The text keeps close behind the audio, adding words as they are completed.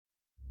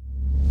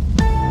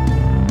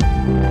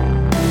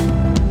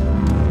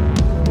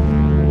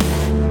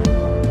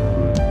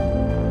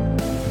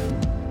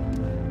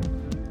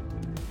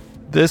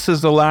This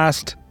is the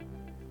last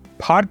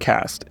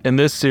podcast in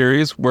this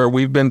series where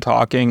we've been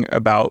talking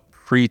about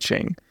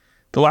preaching.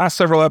 The last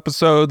several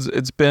episodes,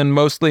 it's been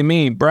mostly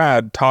me,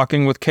 Brad,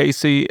 talking with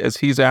Casey as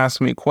he's asked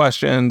me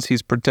questions.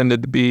 He's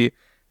pretended to be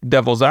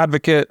devil's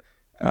advocate,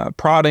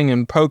 prodding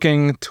and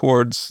poking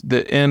towards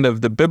the end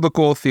of the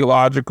biblical,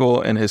 theological,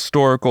 and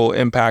historical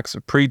impacts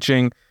of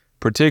preaching,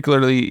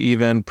 particularly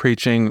even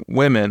preaching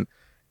women.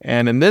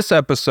 And in this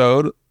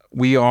episode,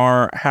 we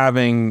are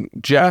having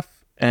Jeff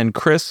and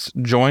Chris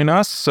join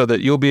us so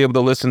that you'll be able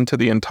to listen to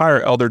the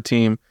entire elder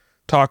team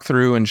talk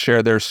through and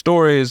share their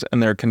stories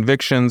and their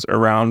convictions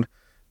around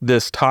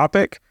this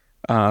topic.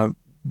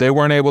 They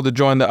weren't able to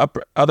join the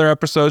other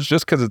episodes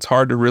just because it's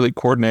hard to really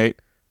coordinate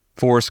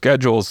 4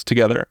 schedules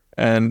together.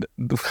 And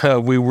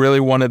we really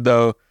wanted,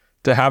 though,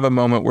 to have a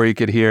moment where you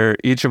could hear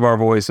each of our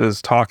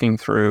voices talking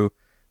through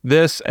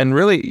this and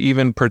really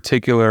even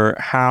particular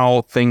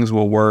how things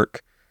will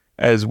work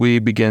as we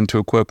begin to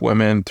equip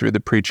women through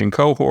the preaching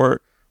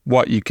cohort,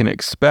 what you can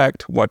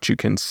expect, what you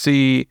can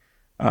see,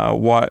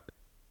 what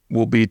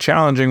will be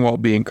challenging, what will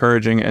be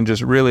encouraging, and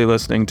just really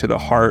listening to the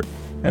heart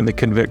and the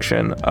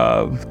conviction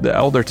of the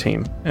elder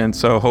team. And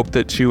so hope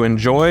that you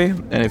enjoy.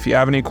 And if you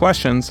have any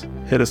questions,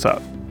 hit us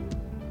up.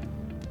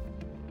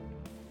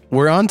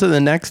 We're on to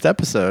the next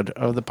episode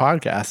of the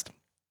podcast,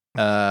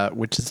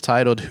 which is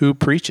titled Who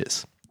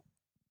Preaches?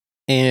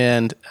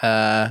 And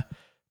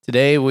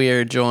today we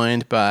are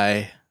joined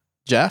by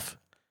Jeff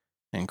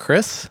and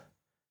Chris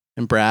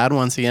and Brad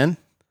once again.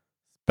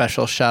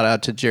 Special shout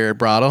out to Jared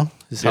Brodel,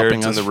 who's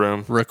helping us in the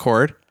room.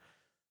 Record.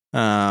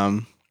 Yeah,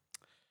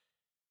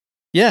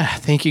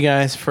 thank you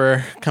guys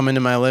for coming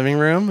to my living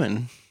room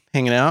and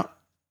hanging out.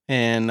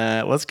 And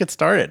let's get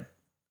started.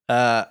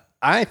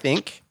 I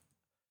think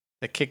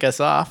to kick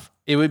us off,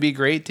 it would be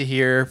great to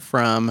hear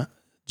from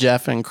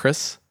Jeff and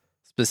Chris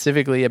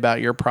specifically about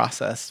your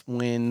process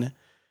when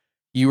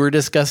you were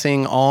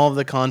discussing all of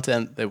the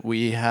content that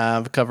we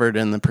have covered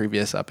in the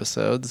previous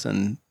episodes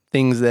and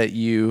things that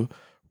you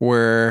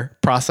were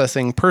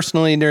processing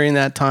personally during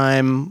that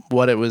time,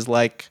 what it was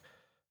like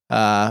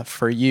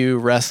for you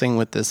wrestling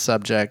with this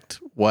subject,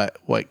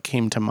 what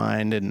came to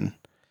mind, and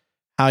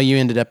how you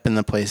ended up in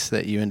the place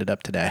that you ended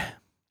up today.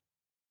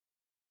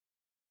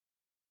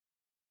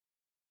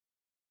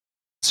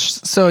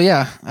 So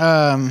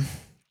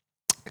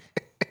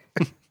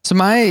so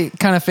my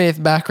kind of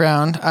faith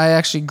background, I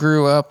actually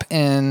grew up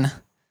in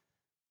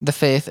the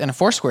faith in a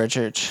Foursquare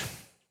church.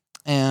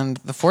 And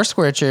the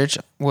Foursquare church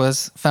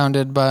was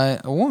founded by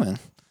a woman.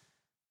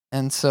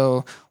 And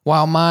so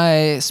while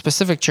my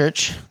specific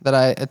church that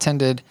I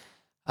attended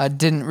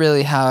didn't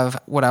really have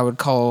what I would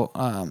call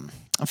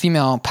a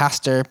female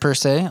pastor per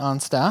se on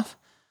staff,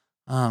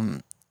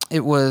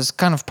 it was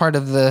kind of part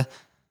of the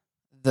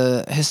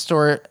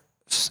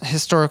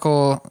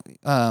historical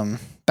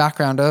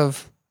background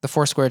of the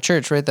Foursquare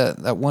church, right?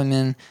 That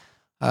women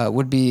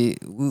would be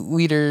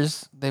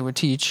leaders. They would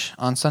teach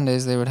on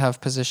Sundays. They would have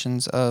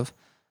positions of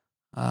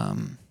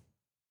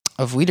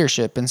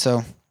leadership. And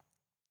so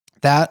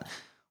that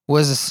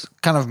was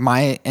kind of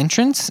my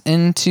entrance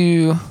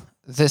into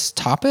this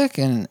topic.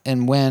 And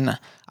when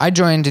I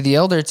joined the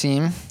elder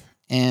team,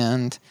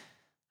 and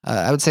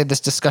I would say this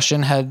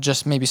discussion had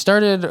just maybe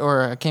started,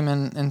 or I came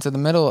into the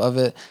middle of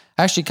it,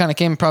 I actually kind of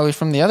came probably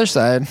from the other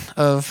side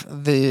of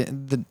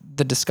the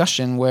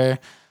discussion, where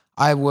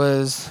I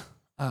was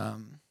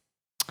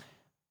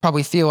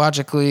probably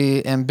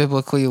theologically and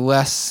biblically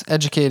less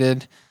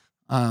educated,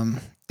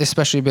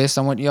 especially based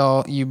on what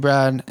you,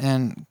 Brad,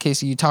 and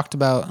Casey, you talked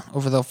about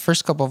over the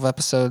first couple of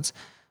episodes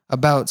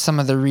about some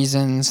of the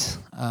reasons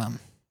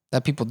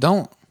that people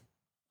don't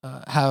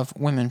have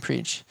women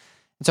preach.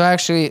 And so I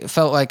actually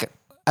felt like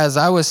as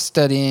I was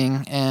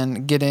studying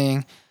and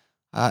getting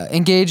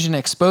engaged and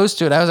exposed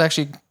to it, I was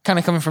actually kind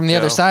of coming from the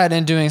other side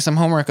and doing some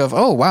homework of,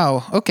 oh,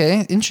 wow,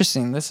 okay,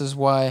 interesting. This is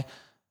why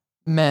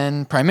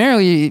men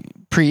primarily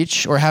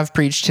preach or have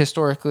preached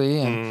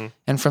historically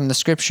and from the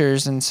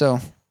scriptures. And so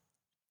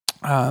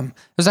it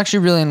was actually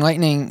really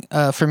enlightening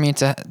for me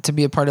to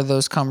be a part of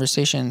those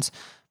conversations.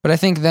 But I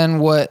think then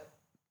what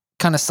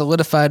kind of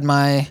solidified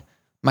my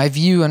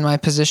view and my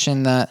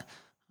position that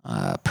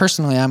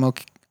personally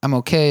I'm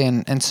okay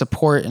and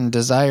support and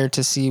desire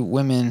to see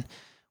women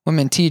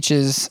teach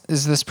is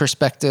this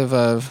perspective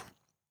of,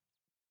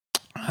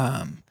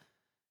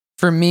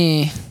 for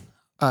me,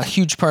 a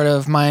huge part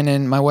of mine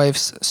and my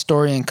wife's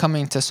story in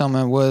coming to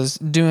Soma was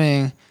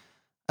doing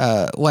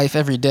life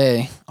every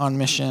day on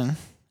mission.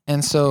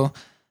 And so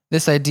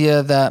this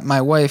idea that my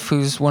wife,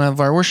 who's one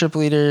of our worship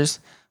leaders,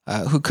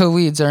 who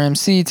co-leads our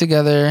MC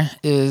together,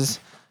 is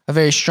a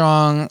very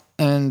strong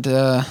and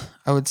I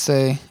would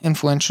say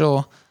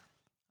influential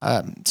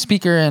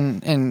speaker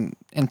and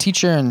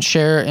teacher and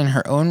share in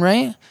her own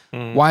right,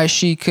 why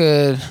she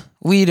could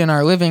lead in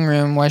our living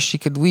room, why she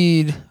could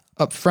lead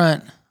up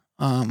front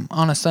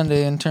on a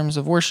Sunday in terms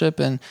of worship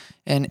and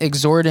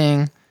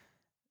exhorting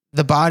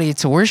the body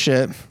to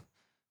worship.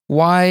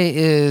 Why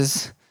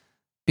is,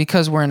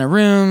 because we're in a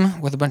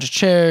room with a bunch of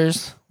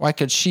chairs, why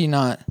could she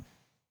not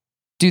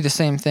do the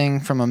same thing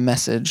from a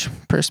message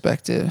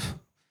perspective.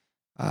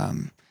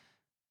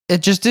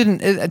 It just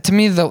didn't. To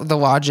me, the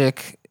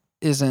logic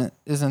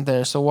isn't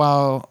there. So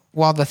while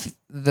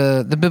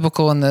the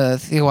biblical and the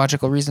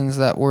theological reasons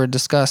that were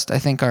discussed, I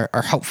think are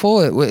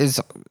helpful.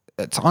 It's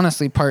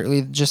honestly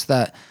partly just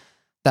that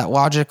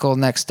logical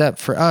next step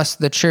for us.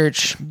 The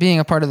church being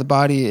a part of the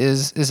body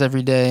is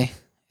every day,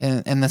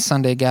 and the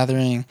Sunday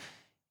gathering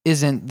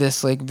isn't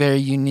this like very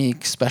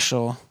unique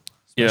special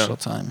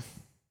time.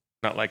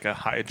 Not like a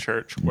high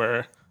church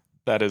where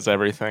that is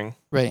everything.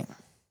 Right.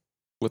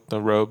 With the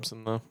robes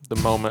and the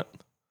moment.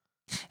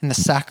 And the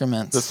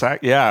sacraments.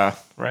 Yeah,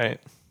 right.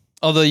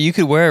 Although you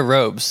could wear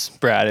robes,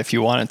 Brad, if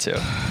you wanted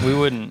to. We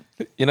wouldn't.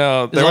 You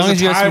know, there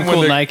was a time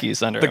when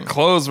Nikes under the them.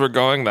 Clothes were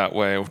going that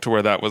way to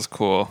where that was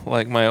cool.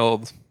 Like my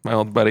old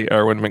buddy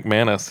Erwin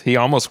McManus, he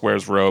almost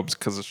wears robes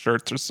because his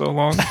shirts are so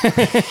long.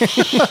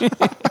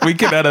 We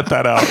can edit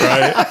that out,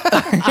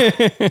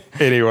 right?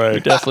 Anyway,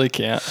 you definitely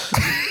can't.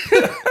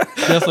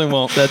 Definitely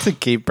won't. That's a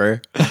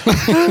keeper.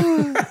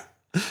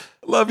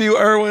 Love you,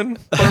 Erwin.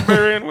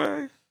 Barbarian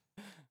way.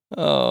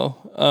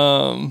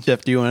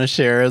 Jeff, do you want to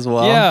share as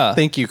well? Yeah.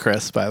 Thank you,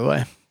 Chris, by the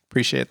way.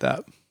 Appreciate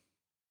that.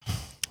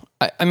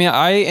 I mean,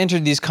 I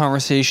entered these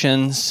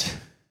conversations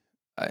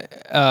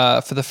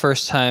for the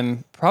first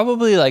time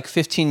probably like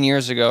 15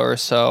 years ago or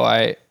so.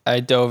 I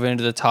dove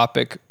into the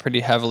topic pretty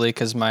heavily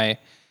because my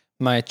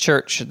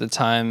church at the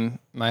time,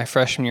 my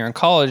freshman year in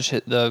college,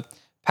 the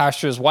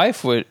pastor's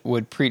wife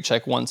would preach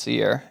like once a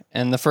year.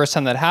 And the first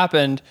time that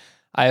happened,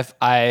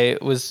 I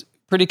was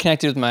pretty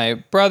connected with my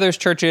brother's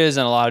churches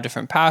and a lot of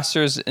different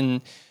pastors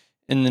in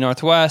the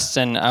Northwest.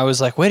 And I was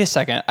like, wait a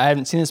second, I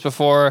haven't seen this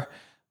before.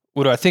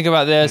 What do I think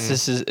about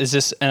this? Is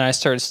this, and I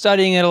started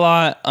studying it a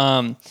lot.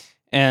 And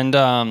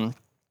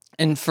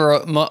for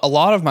a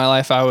lot of my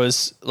life, I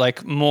was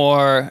like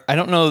more, I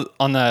don't know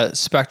on the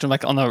spectrum,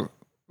 like on the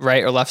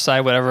right or left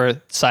side,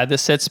 whatever side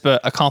this sits,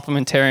 but a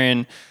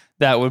complementarian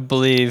that would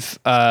believe,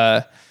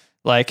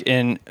 like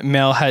in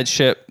male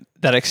headship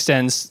that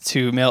extends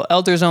to male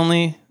elders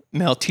only,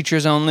 male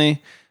teachers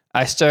only.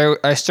 I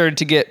started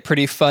to get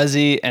pretty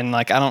fuzzy, and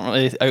like I don't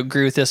really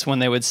agree with this when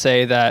they would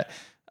say that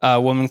a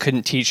woman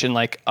couldn't teach in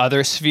like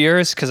other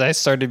spheres, because I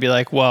started to be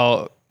like,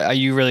 well, are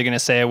you really going to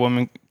say a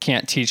woman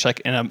can't teach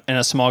like in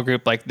a small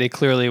group? Like they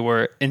clearly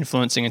were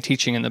influencing and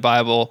teaching in the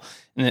Bible,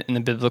 in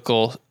the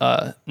biblical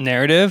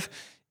narrative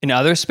in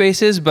other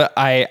spaces, but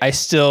I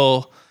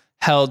still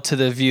held to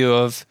the view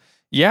of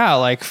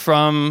like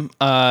from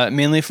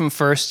mainly from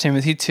 1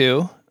 Timothy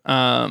 2.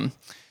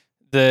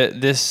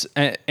 This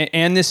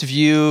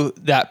view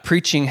that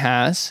preaching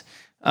has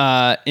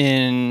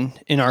in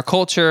our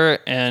culture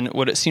and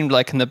what it seemed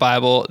like in the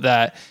Bible,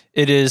 that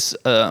it is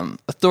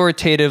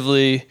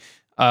authoritatively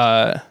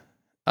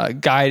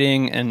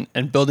guiding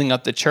and building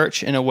up the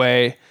church in a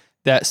way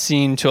that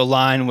seemed to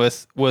align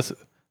with what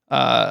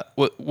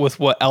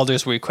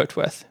elders were equipped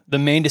with. The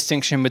main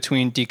distinction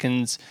between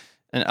deacons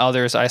and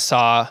elders I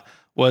saw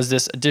was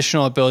this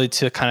additional ability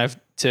to kind of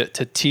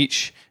to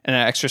teach and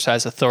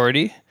exercise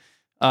authority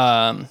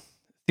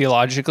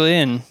theologically,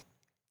 and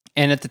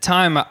at the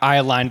time I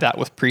aligned that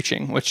with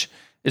preaching, which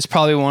is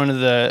probably one of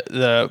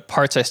the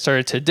parts I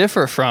started to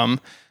differ from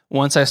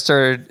once I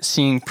started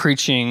seeing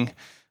preaching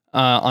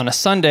on a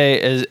Sunday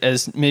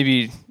as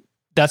maybe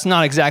that's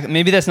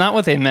not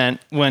what they meant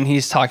when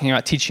he's talking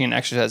about teaching and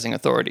exercising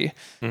authority.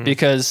 Mm-hmm.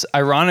 Because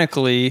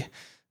ironically,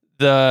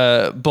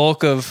 the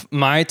bulk of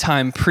my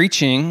time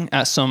preaching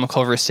at Soma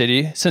Culver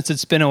City, since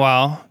it's been a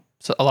while,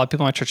 so a lot of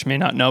people in my church may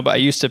not know, but I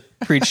used to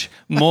preach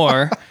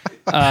more.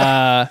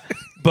 But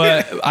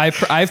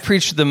I've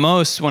preached the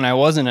most when I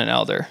wasn't an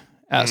elder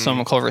at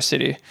Soma Culver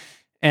City.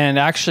 And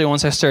actually,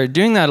 once I started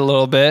doing that a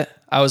little bit,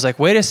 I was like,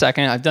 wait a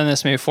second, I've done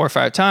this maybe 4 or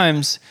 5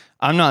 times.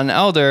 I'm not an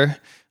elder,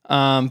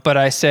 but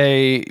I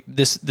say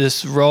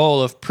this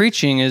role of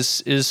preaching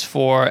is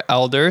for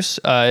elders.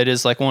 It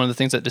is like one of the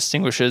things that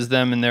distinguishes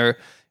them in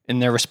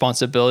their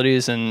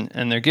responsibilities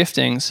and their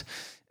giftings.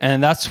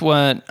 And that's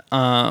when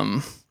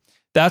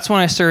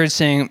I started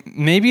saying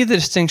maybe the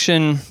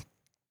distinction,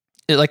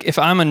 like if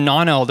I'm a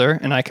non-elder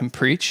and I can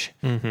preach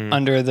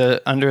under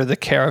the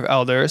care of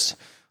elders,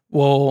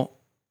 well,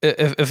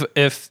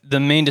 if the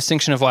main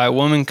distinction of why a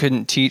woman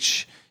couldn't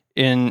teach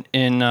in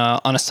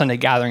on a Sunday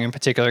gathering in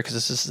particular, because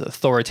this is an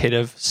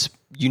authoritative,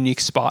 unique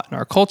spot in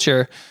our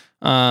culture,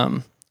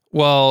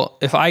 well,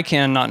 if I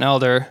can, not an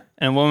elder,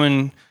 and a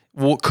woman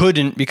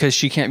couldn't because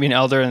she can't be an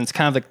elder, and it's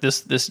kind of like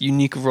this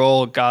unique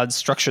role God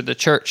structured the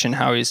church and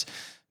how He's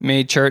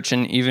made church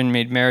and even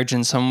made marriage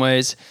in some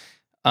ways,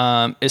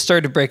 it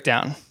started to break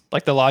down.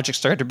 Like the logic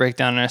started to break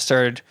down, and I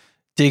started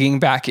digging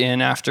back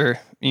in after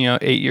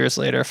 8 years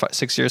later,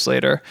 6 years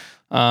later,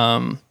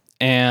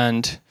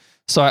 and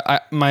so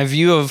my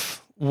view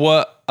of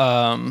what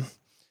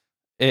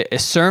a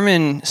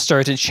sermon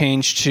started to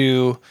change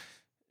to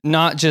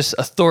not just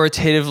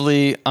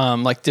authoritatively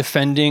like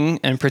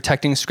defending and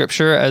protecting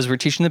Scripture as we're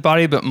teaching the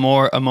body, but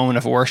more a moment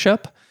of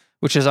worship,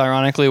 which is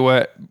ironically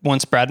what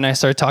once Brad and I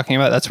started talking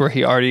about, that's where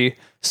he already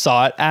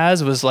saw it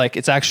as, was like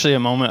it's actually a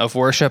moment of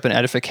worship and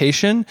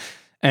edification.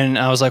 And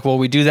I was like, well,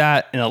 we do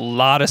that in a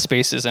lot of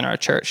spaces in our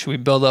church. We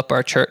build up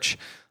our church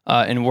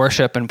in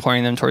worship and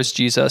pointing them towards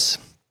Jesus,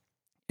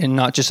 in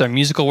not just our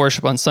musical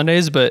worship on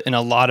Sundays, but in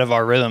a lot of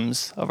our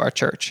rhythms of our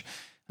church.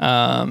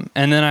 And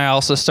then I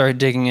also started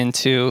digging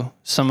into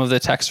some of the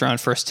text around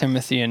 1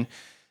 Timothy and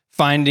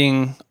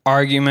finding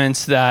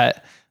arguments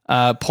that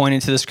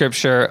pointed to the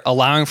scripture,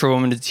 allowing for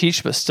women to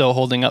teach, but still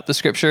holding up the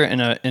scripture in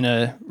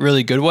a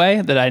really good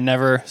way that I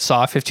never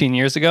saw 15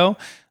 years ago.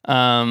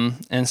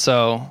 And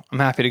so I'm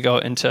happy to go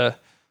into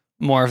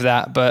more of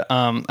that. But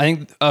I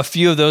think a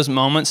few of those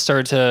moments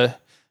started to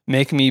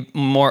make me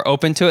more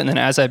open to it. And then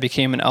as I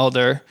became an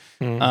elder,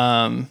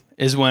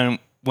 is when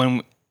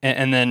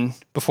and then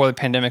before the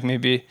pandemic,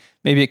 maybe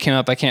it came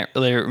up, I can't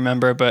really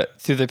remember, but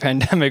through the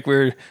pandemic, we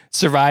were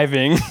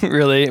surviving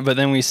really. But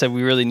then we said,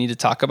 we really need to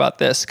talk about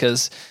this,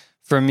 because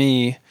for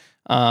me,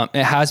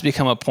 it has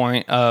become a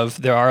point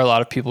of, there are a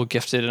lot of people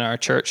gifted in our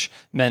church,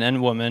 men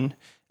and women,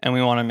 and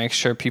we want to make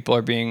sure people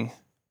are being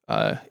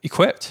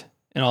equipped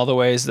in all the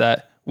ways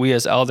that we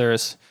as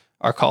elders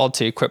are called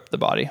to equip the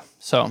body.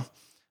 So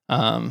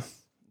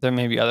there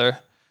may be other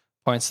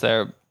points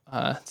there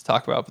to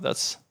talk about,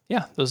 but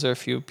those are a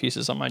few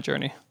pieces on my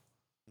journey.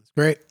 That's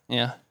great.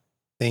 Yeah.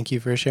 Thank you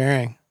for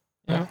sharing.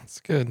 Yeah, it's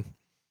good.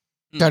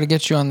 Got to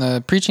get you on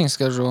the preaching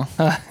schedule.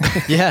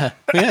 Yeah,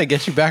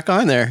 get you back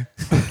on there.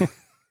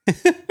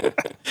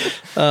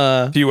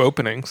 Few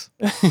openings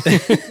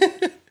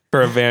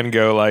for a Van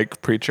Gogh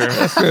like preacher.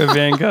 For a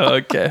Van Gogh,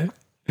 okay.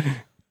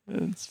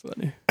 That's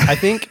funny. I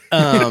think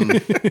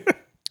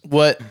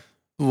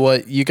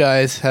what you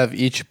guys have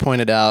each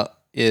pointed out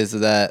is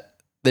that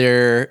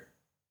there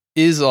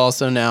is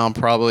also now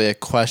probably a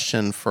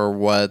question for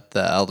what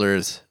the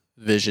elders'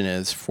 vision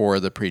is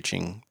for the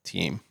preaching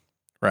team,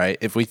 right?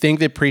 If we think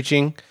that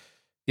preaching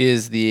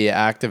is the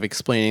act of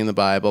explaining the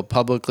Bible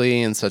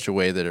publicly in such a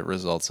way that it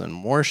results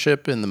in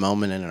worship in the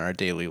moment and in our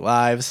daily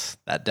lives,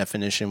 that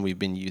definition we've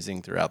been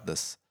using throughout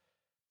this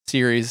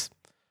series,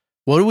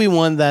 what do we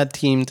want that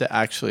team to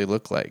actually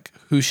look like?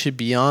 Who should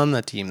be on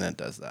the team that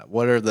does that?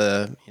 What are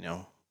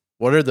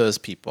those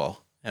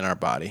people in our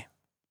body?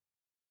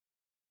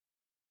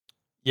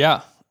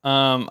 Yeah.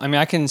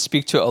 I can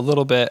speak to it a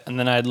little bit, and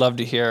then I'd love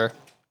to hear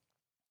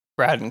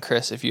Brad and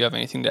Chris if you have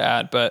anything to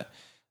add. But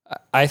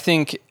I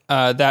think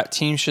that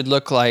team should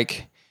look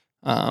like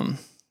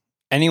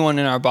anyone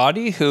in our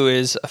body who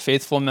is a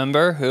faithful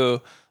member,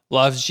 who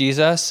loves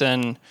Jesus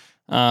and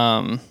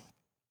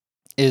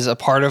is a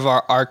part of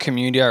our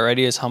community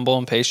already, is humble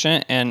and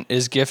patient, and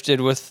is gifted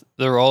with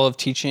the role of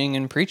teaching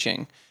and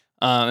preaching,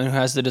 and who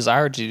has the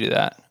desire to do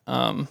that.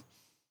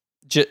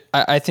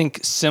 I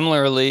think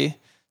similarly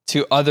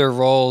to other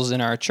roles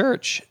in our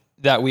church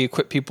that we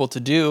equip people to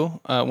do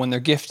when they're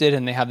gifted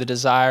and they have the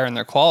desire and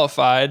they're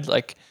qualified,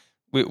 like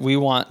we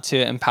want to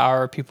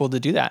empower people to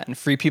do that and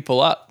free people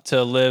up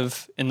to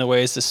live in the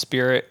ways the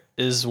Spirit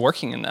is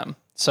working in them.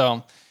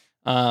 So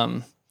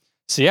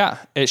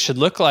it should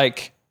look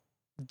like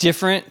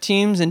different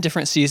teams in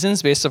different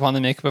seasons based upon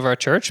the makeup of our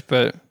church,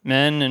 but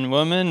men and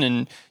women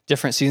and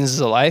different seasons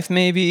of life,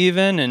 maybe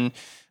even. And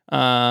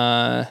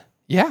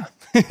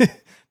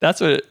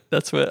that's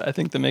what I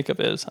think the makeup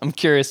is. I'm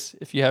curious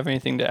if you have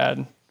anything to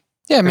add.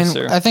 Yeah, I mean,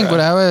 I think what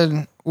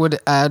I would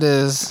add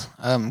is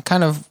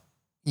kind of,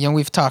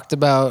 we've talked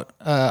about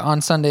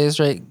on Sundays,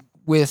 right,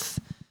 with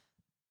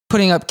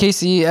putting up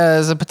Casey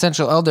as a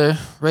potential elder,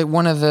 right?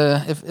 One of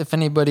the, if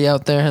anybody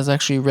out there has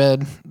actually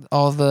read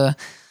all the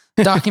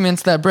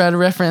documents that Brad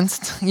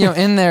referenced,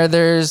 in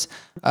there's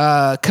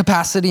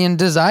capacity and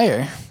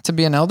desire to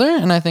be an elder.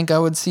 And I think I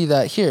would see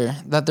that here,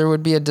 that there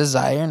would be a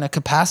desire and a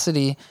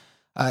capacity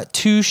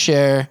to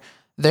share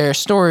their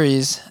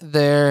stories,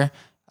 their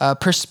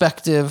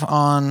perspective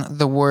on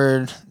the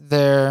word,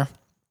 their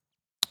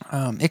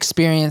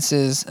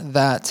experiences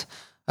that,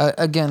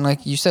 again,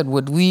 like you said,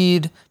 would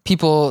lead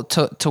people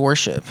to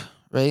worship,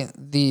 right?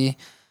 The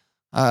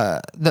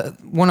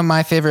one of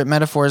my favorite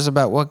metaphors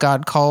about what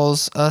God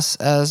calls us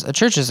as a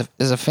church is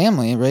a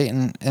family, right?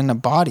 And a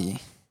body,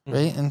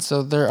 right? And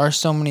so there are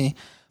so many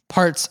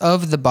parts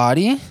of the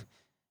body.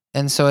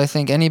 And so I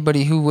think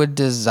anybody who would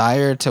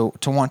desire to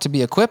want to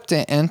be equipped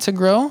and to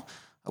grow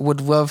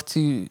would love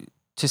to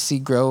see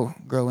grow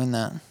in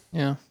that.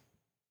 Yeah.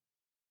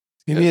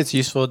 Maybe it's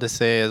useful to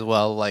say as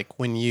well, like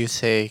when you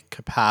say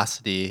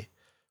capacity,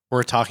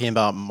 we're talking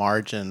about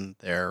margin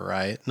there,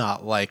 right?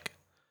 Not like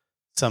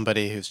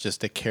somebody who's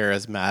just a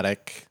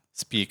charismatic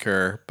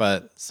speaker,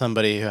 but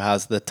somebody who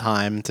has the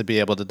time to be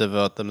able to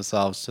devote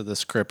themselves to the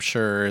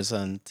scriptures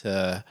and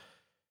to,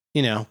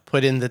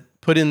 put in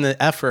the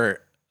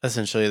effort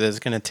essentially that it's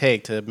going to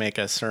take to make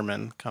a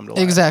sermon come to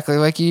life. Exactly.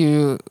 Like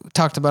you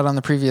talked about on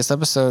the previous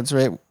episodes,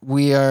 right?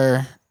 We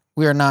are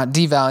not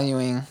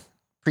devaluing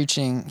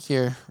preaching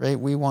here, right?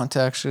 We want to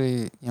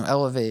actually,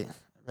 elevate,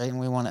 right? And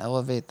we want to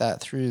elevate that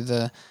through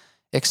the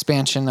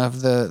expansion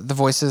of the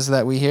voices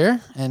that we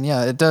hear. And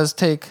it does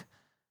take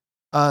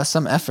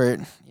some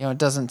effort. It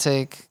doesn't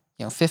take,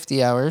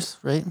 50 hours,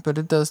 right? But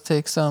it does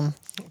take some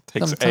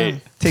Takes sometime.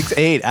 8. Takes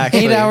 8,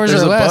 actually. 8 hours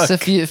There's or a less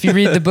book. if you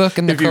read the book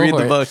in the If you read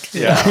the book.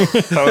 Yeah,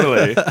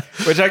 totally.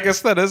 Which I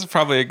guess that is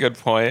probably a good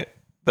point.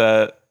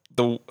 That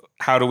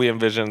how do we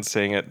envision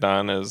seeing it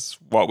done is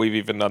what we've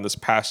even done this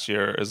past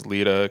year is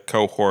lead a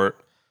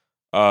cohort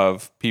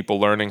of people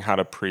learning how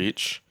to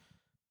preach,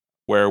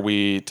 where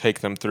we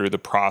take them through the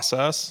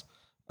process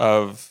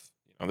of,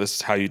 this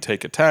is how you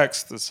take a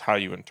text, this is how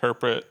you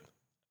interpret,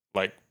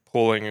 like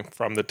pulling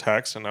from the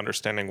text and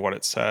understanding what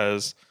it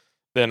says.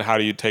 Then how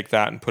do you take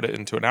that and put it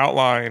into an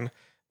outline?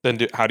 Then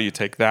how do you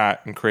take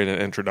that and create an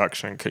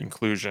introduction,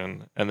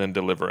 conclusion, and then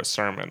deliver a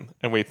sermon?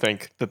 And we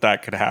think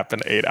that could happen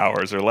 8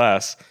 hours or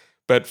less.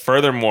 But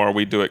furthermore,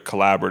 we do it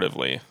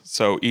collaboratively.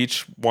 So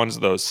each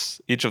of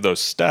those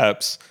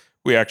steps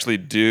we actually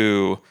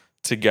do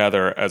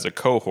together as a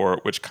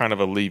cohort, which kind of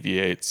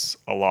alleviates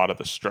a lot of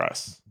the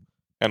stress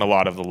and a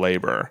lot of the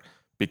labor,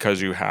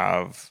 because you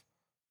have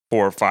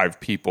 4 or 5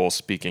 people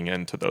speaking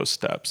into those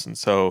steps. And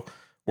so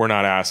we're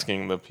not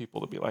asking the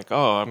people to be like,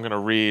 oh, I'm going to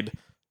read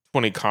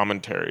 20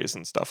 commentaries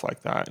and stuff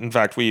like that. In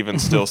fact, we even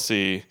still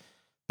see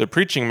the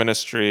preaching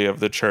ministry of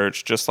the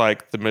church, just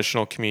like the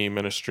missional community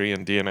ministry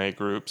and DNA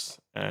groups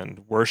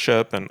and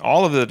worship and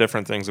all of the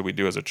different things that we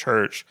do as a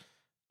church,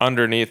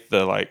 underneath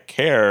the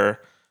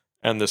care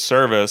and the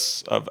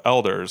service of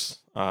elders,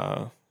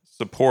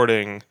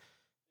 supporting,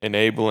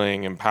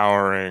 enabling,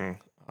 empowering,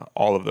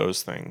 all of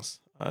those things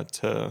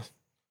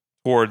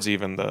towards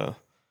even the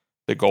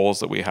goals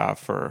that we have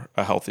for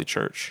a healthy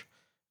church.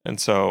 And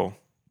so,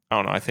 I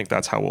don't know, I think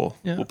that's how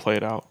we'll play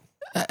it out.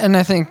 And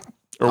I think,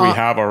 or we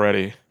have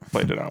already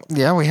played it out.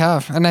 Yeah, we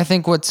have. And I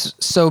think what's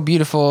so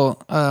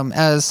beautiful,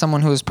 as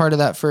someone who was part of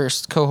that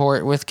first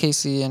cohort with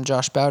Casey and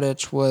Josh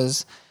Bowditch,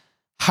 was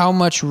how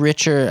much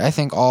richer I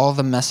think all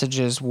the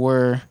messages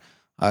were.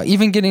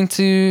 Even getting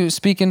to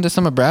speak into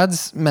some of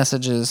Brad's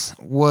messages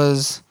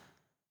was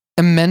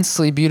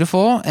immensely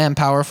beautiful and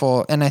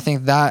powerful. And I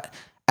think that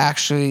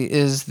actually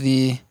is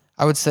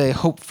I would say,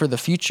 hope for the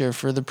future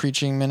for the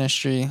preaching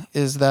ministry,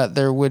 is that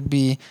there would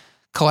be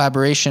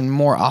collaboration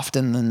more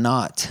often than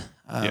not.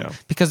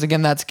 Because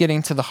again, that's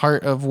getting to the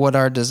heart of what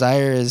our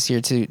desire is here,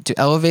 to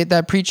elevate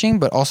that preaching,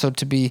 but also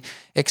to be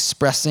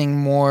expressing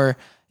more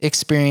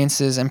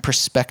experiences and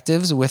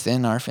perspectives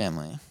within our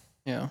family.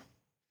 Yeah.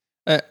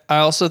 I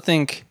also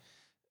think,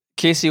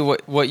 Casey,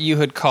 what you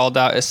had called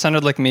out, it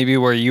sounded like maybe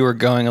where you were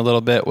going a little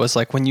bit was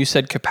like, when you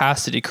said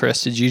capacity,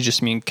 Chris, did you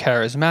just mean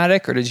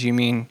charismatic, or did you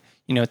mean,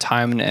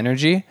 time and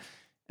energy?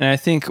 And I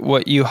think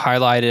what you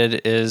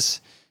highlighted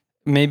is,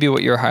 maybe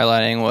what you're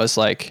highlighting was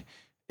like,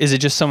 is it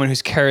just someone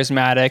who's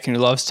charismatic and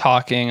who loves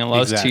talking and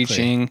loves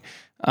teaching?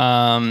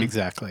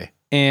 Exactly.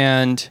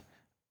 And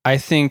I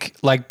think,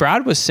 like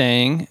Brad was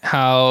saying,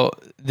 how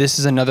this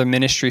is another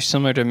ministry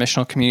similar to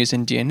missional communities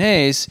and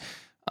DNAs.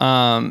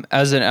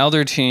 As an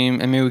elder team,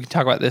 and maybe we can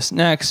talk about this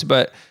next,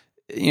 but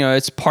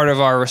it's part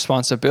of our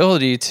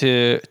responsibility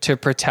to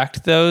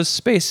protect those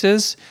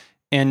spaces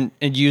and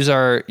use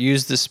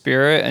the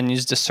Spirit and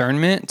use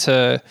discernment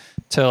to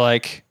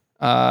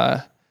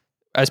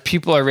as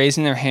people are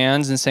raising their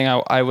hands and saying,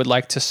 I would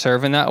like to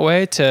serve in that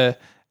way, to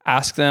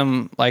ask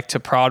them to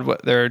prod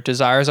what their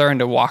desires are and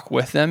to walk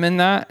with them in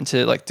that, and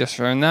to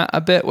discern that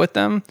a bit with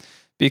them.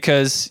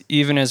 Because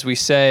even as we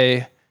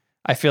say,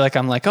 I feel like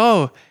I'm like,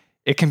 oh,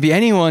 it can be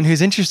anyone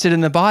who's interested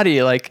in the body.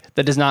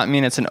 That does not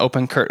mean it's an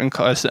open curtain,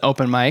 it's an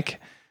open mic.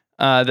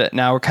 That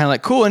now we're kind of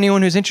like, cool,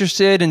 anyone who's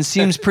interested and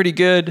seems pretty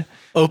good.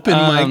 Open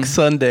mic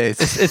Sundays.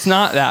 It's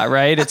not that,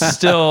 right? It's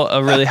still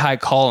a really high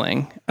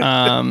calling.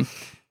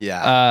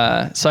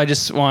 Yeah. So I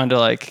just wanted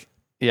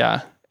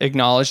to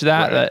acknowledge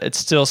that it's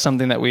still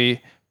something that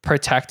we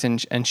protect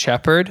and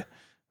shepherd,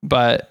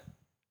 but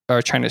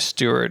are trying to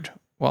steward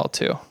well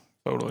too.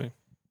 Totally.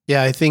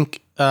 Yeah, I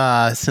think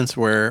since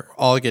we're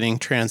all getting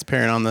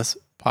transparent on this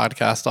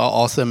podcast, I'll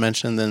also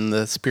mention, in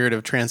the spirit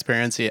of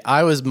transparency,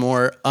 I was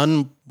more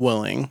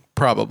unwilling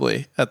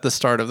probably at the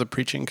start of the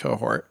preaching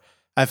cohort.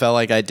 I felt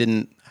like I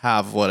didn't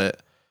have what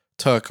it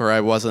took, or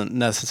I wasn't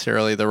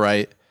necessarily the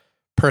right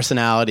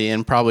personality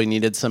and probably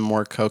needed some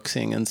more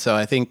coaxing. And so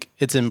I think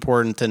it's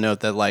important to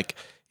note that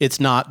it's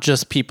not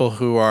just people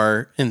who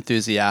are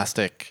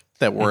enthusiastic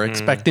that we're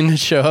expecting to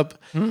show up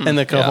in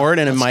the cohort.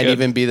 And it might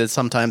even be that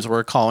sometimes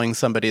we're calling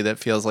somebody that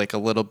feels like a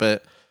little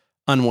bit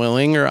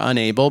unwilling or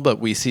unable, but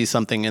we see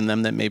something in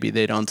them that maybe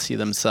they don't see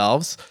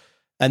themselves.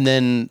 And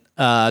then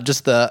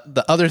just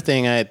the other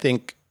thing I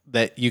think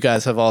that you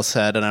guys have all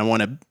said, and I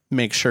want to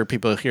make sure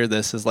people hear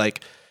this, is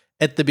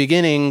at the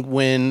beginning,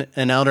 when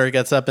an elder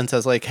gets up and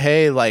says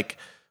hey,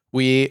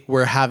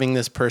 we're having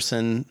this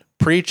person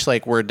preach,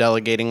 we're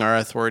delegating our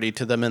authority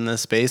to them in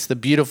this space. The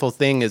beautiful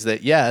thing is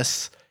that,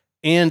 yes,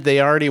 and they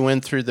already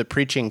went through the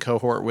preaching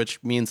cohort,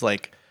 which means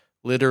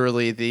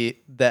literally the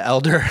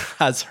elder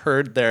has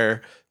heard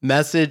their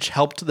message,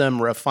 helped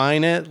them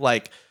refine it.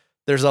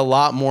 There's a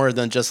lot more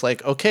than just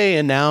okay,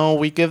 and now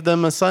we give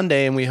them a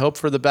Sunday and we hope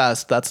for the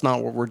best. That's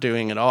not what we're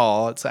doing at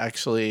all. It's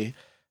actually,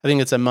 I think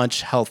it's a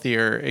much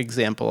healthier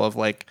example of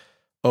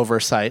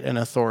oversight and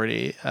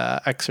authority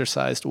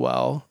exercised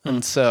well.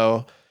 And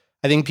so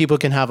I think people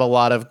can have a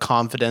lot of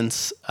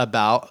confidence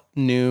about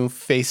new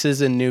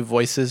faces and new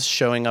voices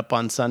showing up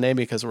on Sunday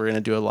because we're going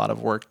to do a lot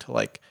of work to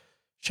like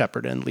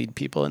shepherd and lead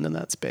people into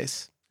that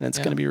space. And it's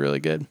going to be really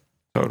good.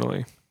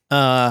 Totally.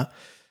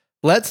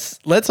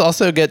 Let's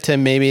also get to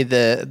maybe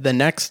the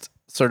next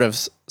sort of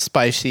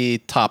spicy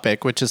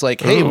topic, which is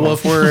like, hey, well,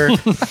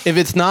 if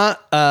it's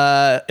not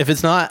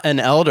an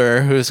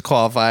elder who's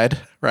qualified,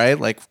 right?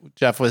 Like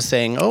Jeff was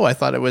saying, oh, I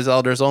thought it was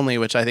elders only,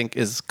 which I think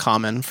is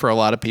common for a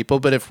lot of people.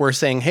 But if we're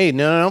saying, hey,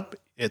 no,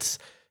 it's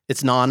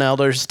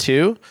non-elders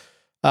too.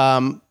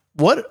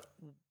 What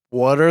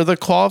are the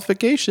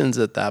qualifications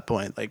at that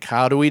point? Like,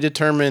 how do we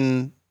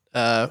determine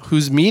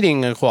who's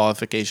meeting a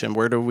qualification?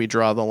 Where do we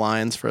draw the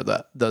lines for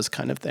those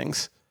kind of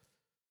things?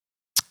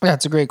 Yeah,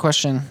 it's a great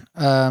question.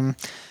 I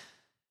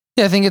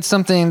think it's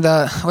something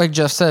that, like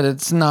Jeff said,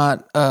 it's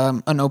not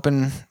an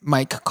open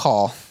mic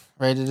call,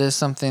 right? It is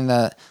something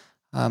that,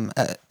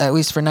 at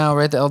least for now,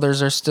 right, the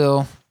elders are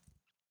still,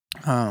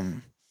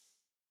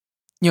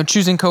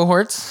 choosing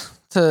cohorts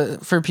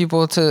for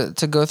people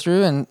to go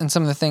through, and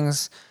some of the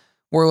things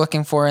we're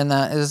looking for in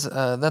that is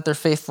that they're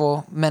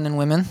faithful men and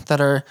women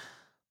that are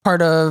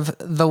part of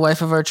the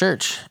life of our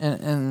church,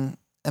 and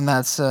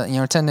that's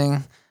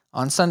attending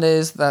on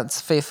Sundays.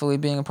 That's faithfully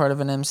being a part of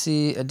an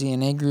MC, a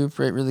DNA group,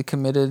 right? Really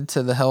committed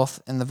to the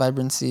health and the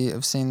vibrancy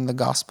of seeing the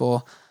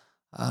gospel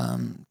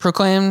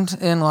proclaimed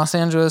in Los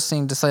Angeles,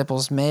 seeing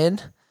disciples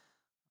made.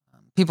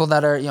 People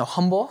that are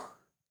humble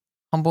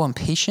and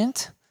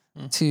patient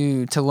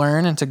to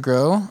learn and to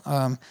grow.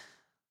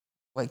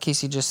 Like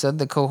Casey just said,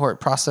 the cohort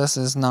process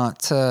is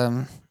not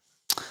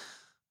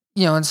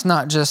it's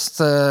not just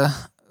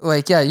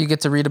you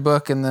get to read a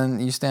book and then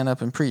you stand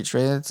up and preach,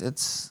 right?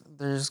 It's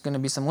there's going to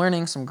be some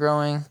learning, some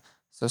growing,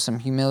 so some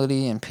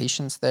humility and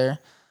patience there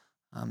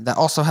that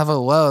also have a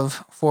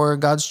love for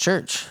God's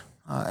church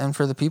and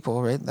for the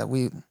people, right? That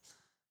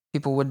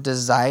people would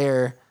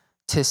desire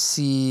to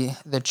see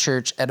the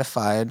church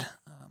edified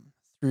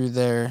through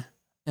their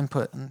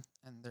input and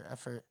their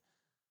effort.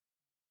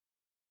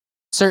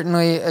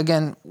 Certainly,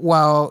 again,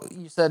 while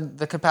you said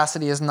the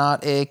capacity is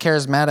not a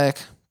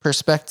charismatic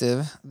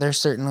perspective, there's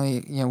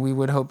certainly, we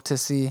would hope to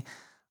see,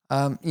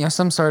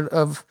 some sort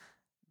of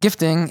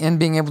gifting in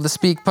being able to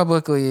speak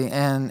publicly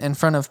and in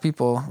front of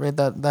people, right?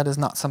 That is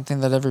not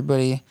something that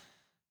everybody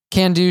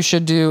can do,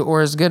 should do,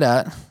 or is good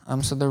at.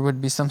 So there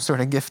would be some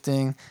sort of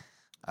gifting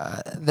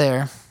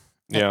there.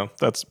 Yeah,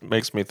 that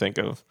makes me think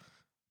of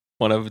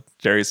one of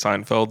Jerry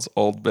Seinfeld's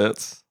old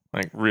bits,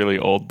 like really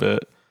old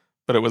bit,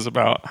 but it was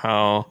about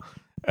how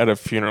at a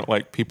funeral,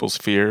 like people's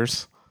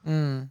fears,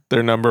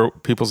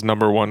 people's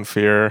number one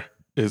fear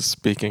is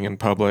speaking in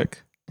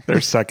public. Their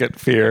second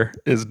fear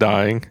is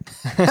dying.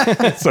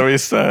 So he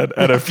said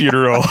at a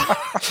funeral,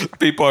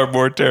 people are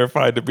more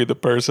terrified to be the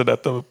person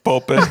at the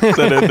pulpit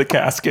than in the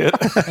casket.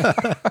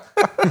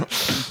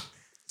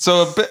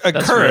 So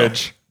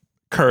courage. Real.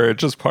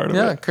 Courage is part of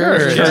it.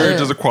 Courage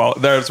is a quality.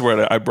 There's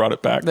where I brought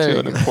it back to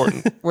an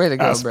important way to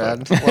go,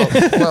 aspect.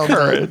 Brad. Well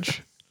Courage.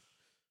 Done.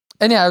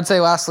 And I would say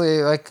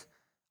lastly, like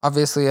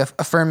obviously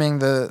affirming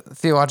the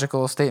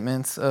theological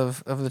statements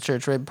of the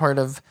church, right? Part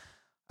of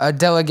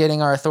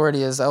delegating our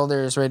authority as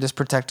elders, right, is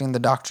protecting the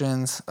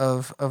doctrines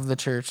of the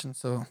church. And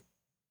so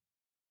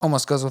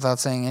almost goes without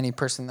saying, any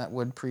person that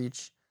would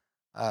preach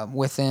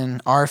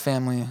within our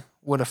family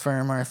would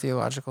affirm our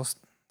theological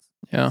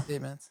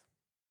statements.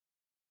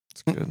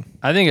 It's good.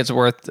 I think it's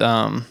worth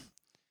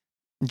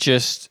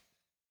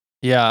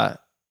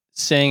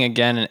saying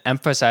again and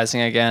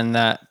emphasizing again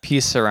that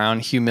piece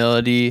around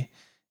humility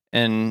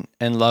and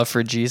love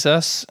for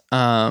Jesus.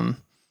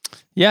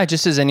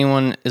 Just as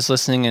anyone is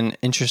listening and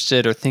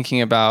interested or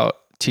thinking about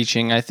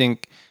teaching, I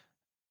think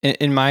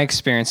in my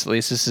experience, at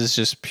least, this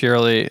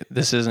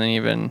isn't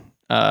even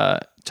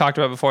talked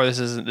about before. This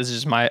is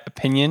just my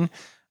opinion.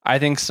 I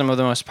think some of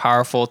the most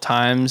powerful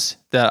times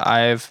that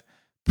I've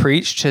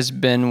preached has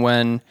been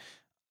when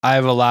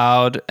I've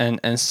allowed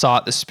and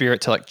sought the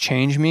Spirit to like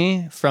change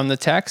me from the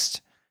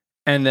text,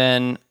 and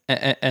then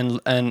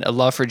and a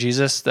love for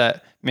Jesus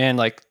that, man,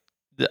 like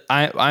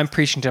I'm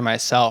preaching to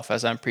myself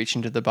as I'm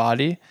preaching to the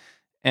body.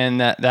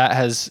 And that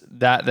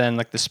then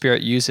like the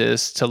Spirit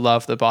uses to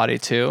love the body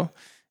too.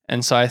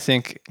 And so I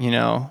think,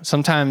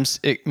 sometimes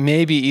it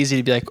may be easy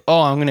to be like,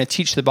 oh, I'm going to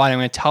teach the body. I'm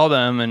going to tell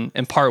them and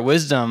impart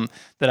wisdom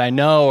that I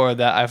know or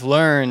that I've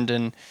learned.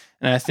 And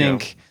I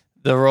think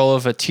the role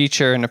of a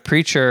teacher and a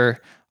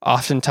preacher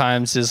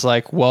oftentimes is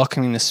like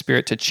welcoming the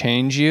Spirit to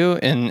change you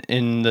in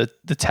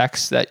the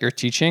text that you're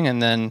teaching,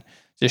 and then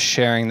just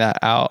sharing that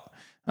out.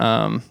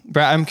 Brad,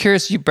 I'm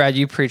curious, Brad,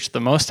 you preach the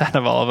most out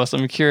of all of us.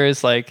 I'm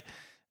curious, like,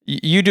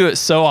 you do it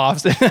so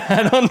often.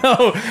 I don't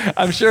know.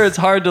 I'm sure it's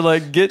hard to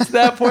like get to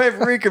that point,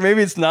 Freak, or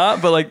maybe it's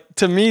not. But like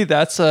to me,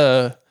 that's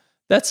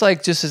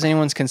like, just as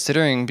anyone's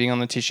considering being on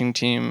the teaching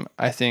team,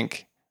 I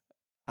think,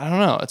 I don't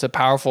know, it's a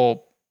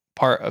powerful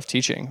part of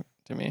teaching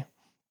to me.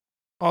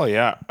 Oh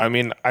yeah. I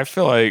mean, I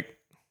feel like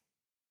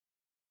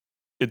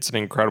it's an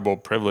incredible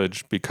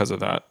privilege because of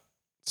that.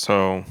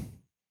 So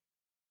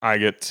I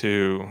get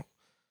to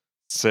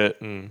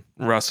sit and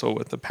wrestle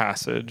with the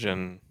passage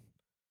and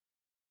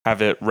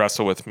have it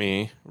wrestle with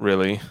me,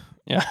 really.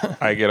 Yeah.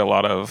 I get a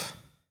lot of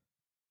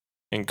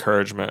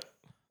encouragement,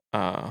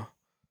 from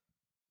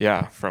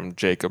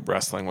Jacob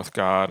wrestling with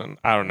God. And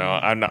I don't know,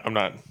 I'm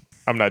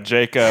not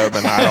Jacob,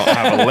 and I don't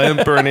have a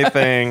limp or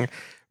anything,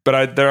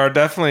 but there are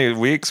definitely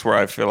weeks where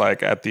I feel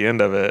like at the end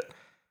of it,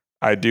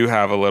 I do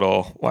have a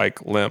little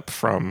like limp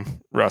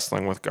from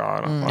wrestling with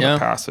God on a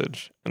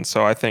passage. And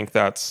so I think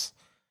that's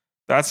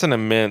an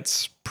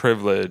immense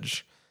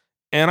privilege.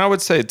 And I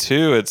would say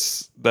too,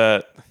 it's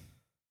that,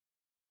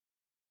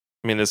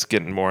 I mean, it's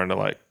getting more into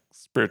like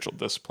spiritual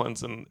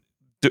disciplines and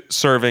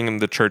serving in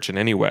the church in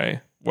any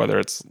way, whether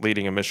it's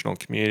leading a missional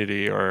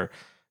community or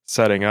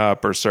setting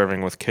up or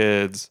serving with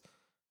kids.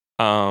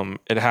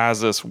 It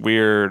has this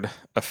weird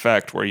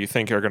effect where you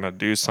think you're going to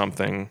do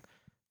something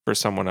for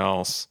someone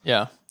else.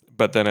 Yeah.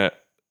 But then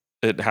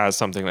it has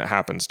something that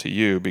happens to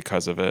you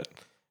because of it.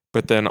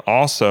 But then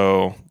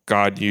also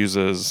God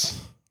uses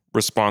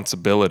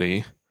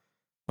responsibility.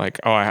 Like,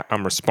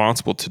 I'm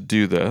responsible to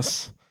do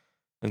this.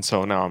 And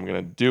so now I'm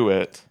going to do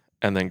it.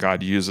 And then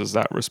God uses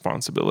that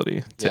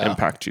responsibility to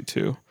impact you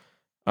too.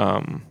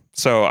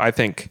 So I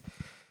think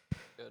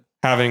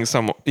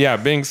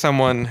being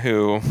someone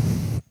who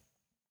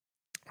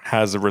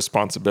has a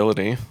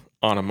responsibility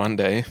on a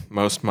Monday,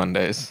 most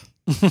Mondays,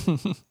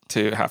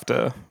 to have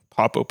to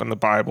pop open the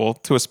Bible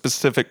to a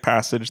specific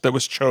passage that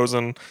was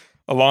chosen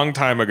a long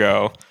time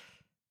ago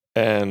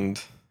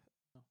and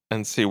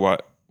see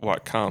what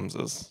comes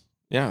is,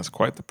 it's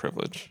quite the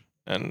privilege.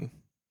 And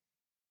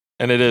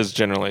it is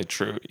generally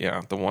true.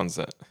 Yeah. The ones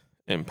that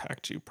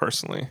impact you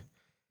personally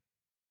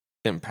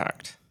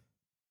impact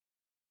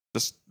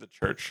the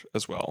church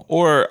as well.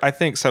 Or I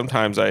think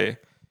sometimes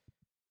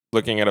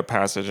looking at a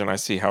passage and I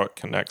see how it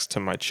connects to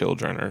my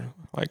children or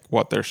like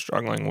what they're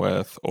struggling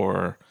with,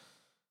 or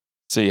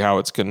see how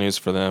it's good news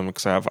for them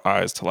because I have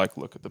eyes to like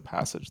look at the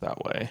passage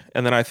that way.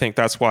 And then I think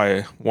that's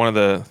why one of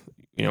the,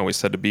 we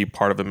said to be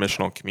part of a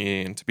missional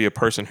community and to be a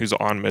person who's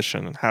on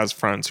mission and has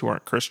friends who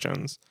aren't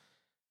Christians.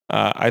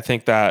 I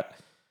think that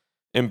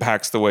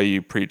impacts the way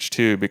you preach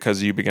too,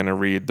 because you begin to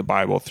read the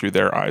Bible through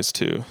their eyes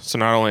too. So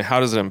not only how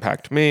does it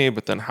impact me,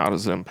 but then how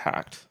does it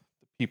impact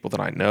the people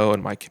that I know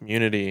in my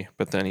community?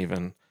 But then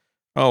even,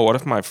 what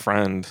if my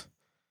friend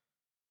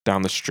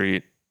down the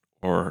street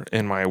or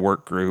in my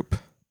work group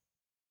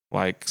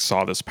like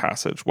saw this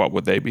passage? What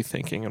would they be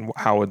thinking, and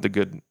how would the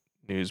good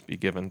news be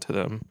given to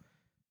them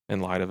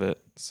in light of it?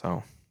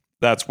 So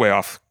that's way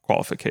off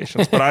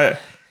qualifications, but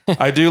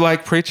I do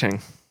like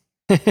preaching.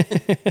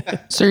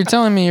 So you're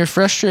telling me you're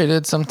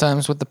frustrated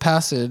sometimes with the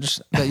passage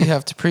that you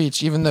have to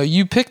preach, even though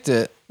you picked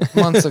it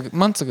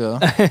months ago.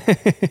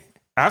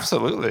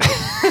 Absolutely.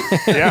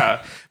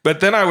 Yeah. But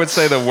then I would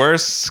say the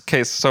worst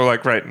case, so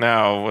like right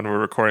now when we're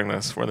recording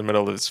this, we're in the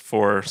middle of these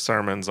 4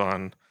 sermons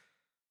on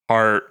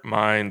heart,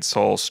 mind,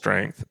 soul,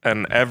 strength.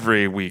 And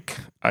every week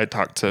I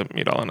talk to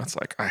Miguel and it's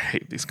like, I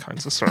hate these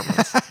kinds of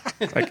sermons.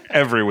 Like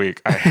every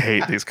week, I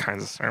hate these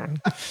kinds of sermons.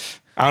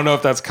 I don't know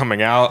if that's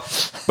coming out,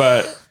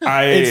 but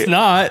it's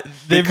not.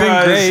 They've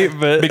been great,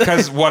 but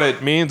because what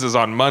it means is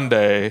on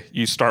Monday,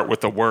 you start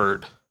with the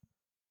word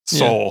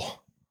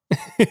soul.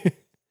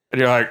 And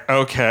you're like,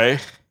 okay,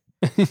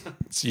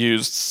 it's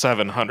used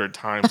 700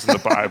 times in the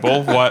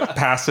Bible. What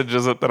passage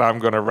is it that I'm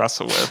going to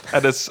wrestle with?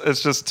 And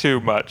it's just too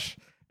much.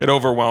 It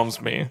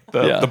overwhelms me.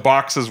 The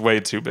box is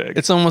way too big.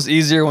 It's almost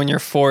easier when you're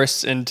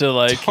forced into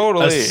like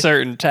a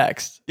certain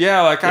text.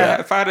 Yeah, like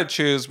if I had to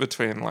choose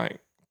between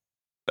like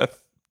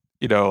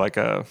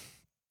a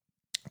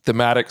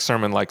thematic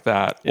sermon like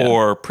that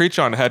or preach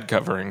on head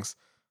coverings,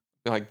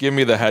 like give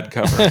me the head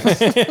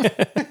coverings.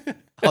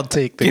 I'll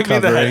take the give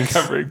coverings. Me the head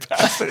covering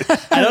passage.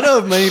 I don't know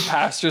if many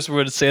pastors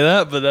would say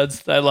that, but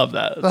I love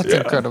that. That's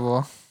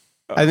incredible.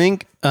 I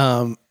think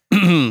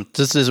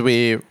just as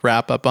we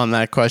wrap up on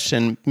that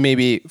question,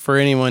 maybe for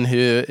anyone who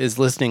is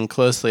listening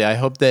closely, I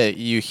hope that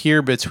you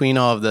hear between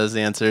all of those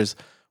answers,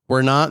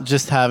 we're not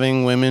just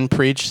having women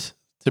preach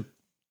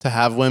to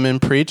have women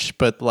preach,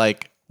 but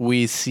like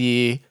we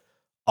see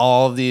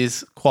all of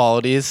these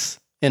qualities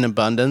in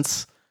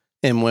abundance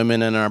in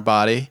women in our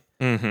body.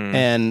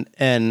 Mm-hmm.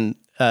 And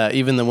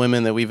even the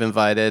women that we've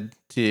invited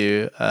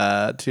to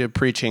a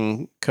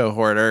preaching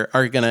cohort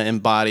are going to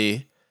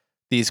embody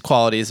these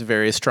qualities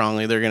very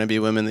strongly. They're going to be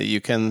women that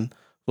you can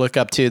look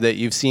up to, that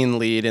you've seen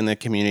lead in the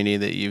community,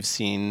 that you've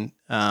seen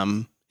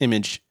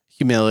image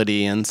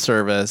humility and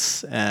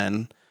service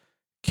and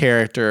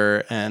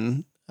character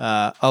and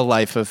a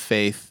life of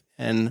faith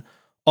and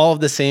all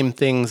of the same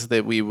things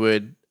that we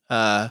would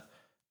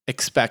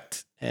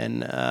expect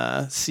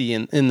and see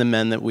in the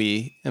men that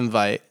we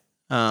invite.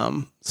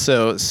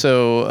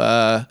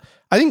 So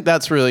I think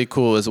that's really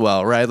cool as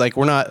well, right? Like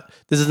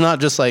this is not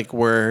just like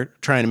we're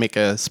trying to make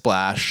a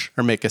splash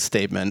or make a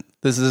statement.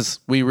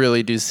 We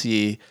really do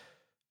see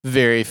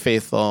very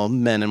faithful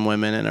men and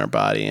women in our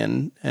body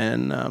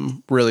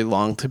and really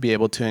long to be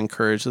able to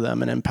encourage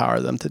them and empower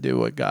them to do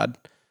what God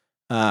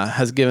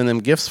has given them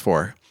gifts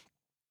for.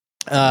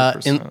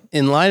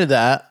 In light of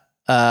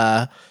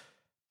that,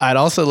 I'd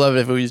also love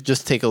it if we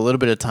just take a little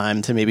bit of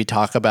time to maybe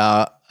talk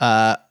about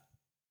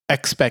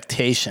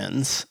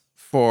expectations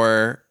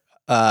for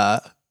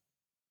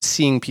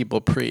seeing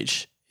people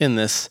preach in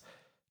this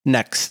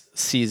next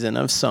season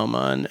of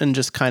Soma, and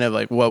just kind of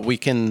like what we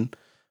can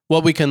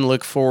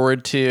look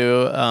forward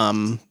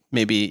to.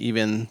 Maybe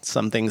even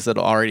some things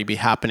that'll already be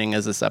happening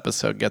as this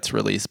episode gets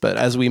released. But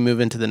as we move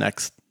into the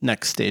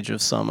next stage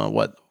of Soma,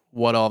 what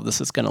all of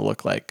this is going to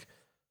look like.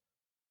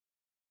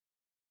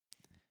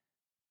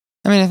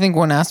 I mean, I think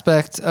one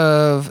aspect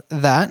of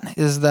that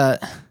is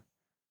that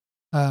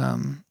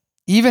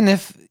even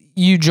if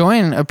you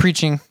join a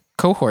preaching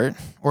cohort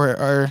or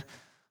are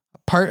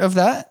part of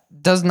that,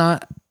 does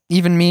not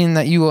even mean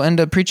that you will end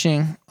up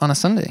preaching on a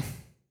Sunday.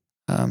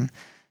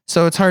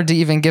 So it's hard to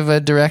even give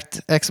a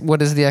direct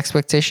what is the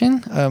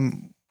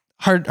expectation.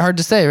 Hard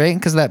to say, right?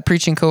 Because that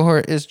preaching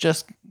cohort is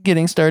just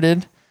getting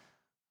started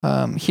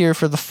here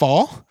for the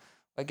fall,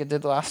 like it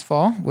did last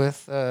fall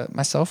with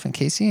myself and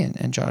Casey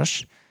and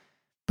Josh.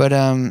 But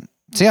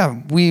so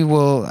yeah, we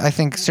will, I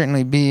think,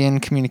 certainly be in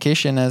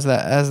communication as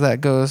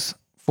that goes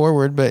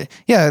forward. But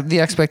yeah,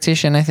 the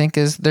expectation, I think,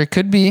 is there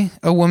could be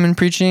a woman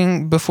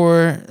preaching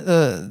before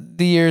the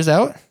year's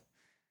out,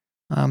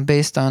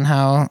 based on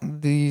how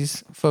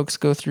these folks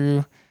go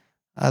through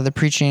the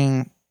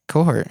preaching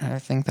cohort. I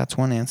think that's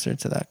one answer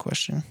to that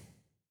question.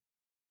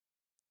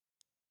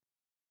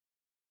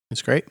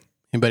 It's great.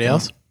 Anybody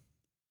else?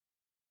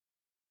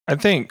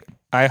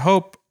 I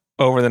hope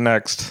over the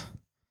next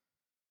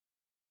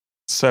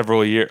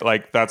several years,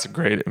 like that's a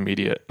great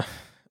immediate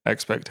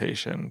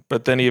expectation.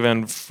 But then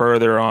even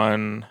further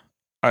on,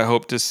 I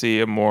hope to see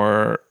a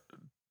more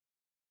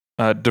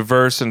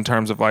diverse in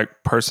terms of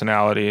like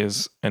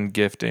personalities and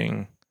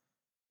gifting,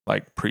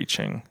 like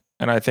preaching.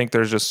 And I think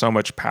there's just so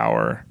much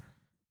power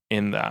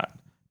in that.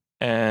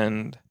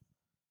 And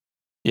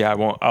yeah,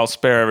 I'll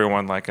spare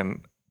everyone like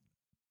an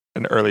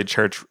early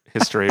church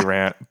history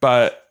rant,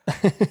 but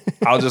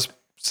I'll just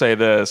say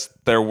this.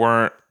 There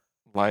weren't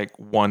like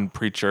one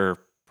preacher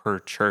per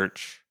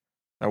church.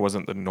 That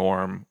wasn't the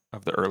norm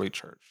of the early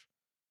church.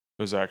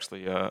 It was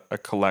actually a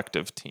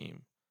collective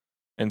team.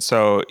 And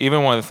so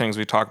even one of the things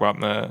we talk about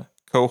in the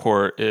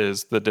cohort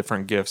is the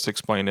different gifts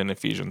explained in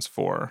Ephesians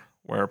 4,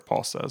 where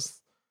Paul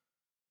says,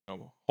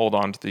 hold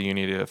on to the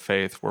unity of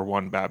faith. We're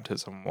one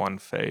baptism, one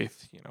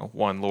faith,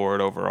 one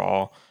Lord over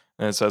all.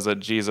 And it says that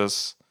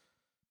Jesus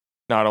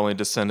not only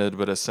descended,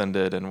 but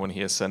ascended. And when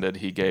he ascended,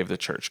 he gave the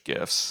church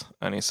gifts.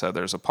 And he said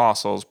there's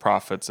apostles,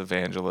 prophets,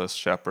 evangelists,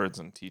 shepherds,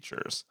 and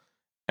teachers.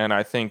 And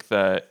I think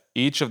that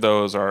each of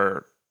those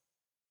are,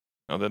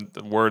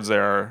 the words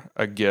there are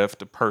a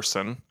gift, a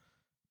person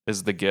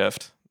is the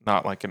gift,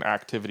 not like an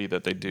activity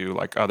that they do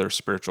like other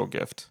spiritual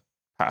gift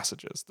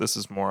passages. This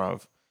is more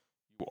of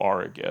you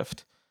are a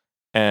gift.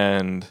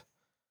 And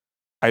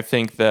I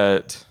think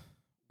that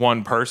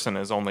one person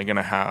is only going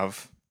to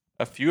have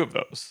a few of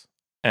those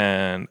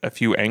and a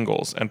few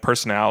angles and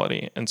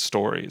personality and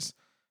stories.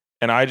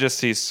 And I just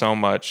see so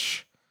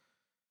much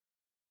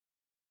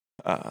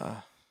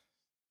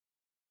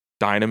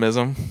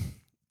dynamism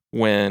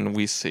when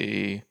we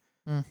see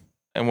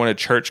and when a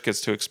church gets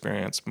to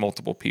experience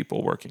multiple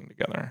people working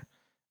together.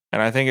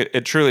 And I think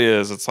it truly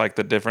is. It's like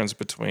the difference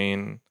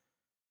between,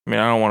 I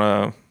don't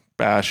want to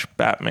bash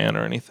Batman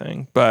or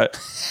anything, but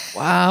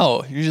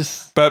wow,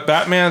 but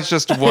Batman's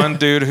just one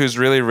dude who's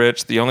really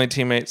rich. The only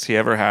teammates he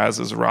ever has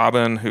is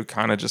Robin, who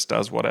kind of just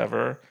does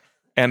whatever,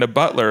 and a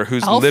butler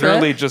who's Alfred?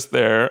 Literally just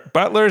there.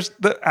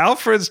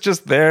 Alfred's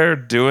just there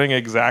doing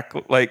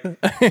exactly like,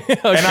 okay.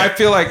 And I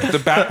feel like the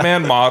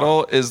Batman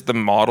model is the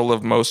model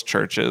of most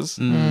churches.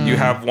 You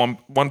have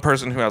one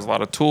person who has a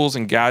lot of tools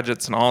and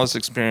gadgets and all this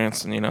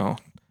experience and,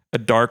 a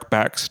dark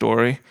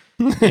backstory.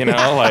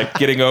 Like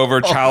getting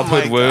over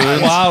childhood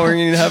wounds. Wow, we're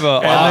going to have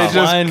a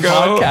offline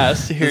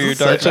podcast to hear your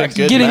dark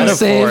backstory. Getting metaphor.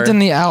 saved in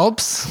the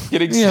Alps.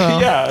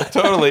 Yeah,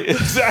 totally.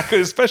 Exactly.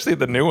 Especially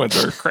the new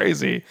ones are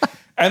crazy.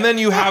 And then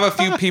you have a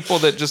few people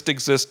that just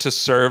exist to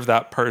serve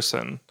that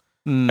person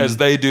as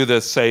they do the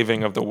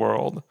saving of the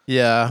world.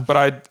 Yeah.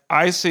 But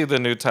I see the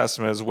New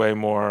Testament as way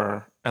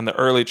more, and the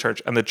early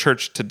church and the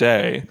church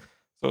today.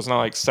 So it's not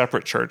like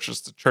separate church.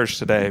 It's the church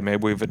today.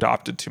 Maybe we've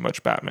adopted too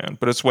much Batman,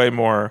 but it's way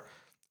more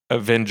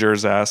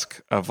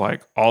Avengers-esque of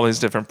like all these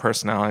different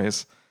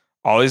personalities,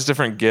 all these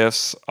different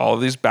gifts, all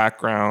of these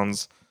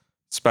backgrounds,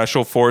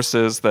 special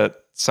forces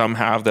that some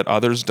have that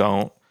others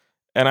don't.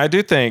 And I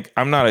do think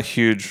I'm not a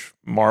huge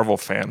Marvel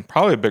fan,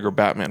 probably a bigger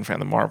Batman fan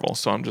than Marvel.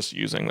 So I'm just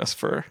using this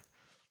for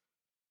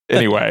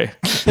anyway.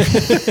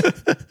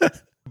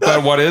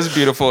 But what is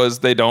beautiful is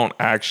they don't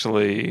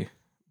actually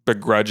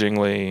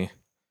begrudgingly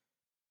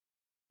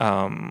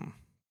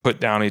put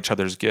down each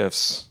other's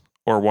gifts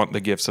or want the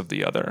gifts of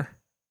the other.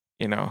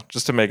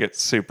 Just to make it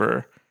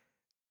super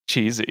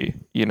cheesy,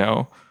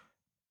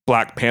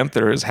 Black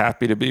Panther is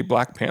happy to be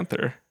Black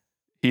Panther.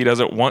 He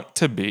doesn't want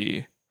to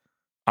be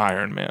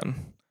Iron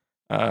Man.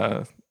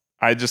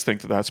 I just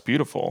think that that's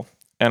beautiful.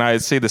 And I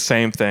see the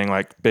same thing,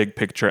 like big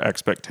picture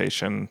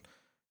expectation.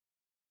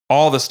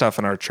 All the stuff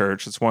in our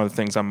church, it's one of the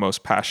things I'm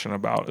most passionate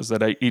about is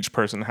that each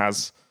person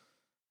has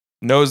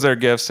knows their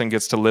gifts and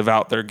gets to live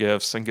out their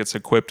gifts and gets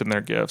equipped in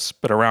their gifts.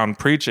 But around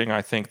preaching,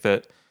 I think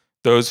that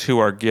those who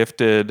are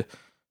gifted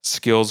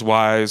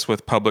skills-wise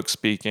with public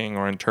speaking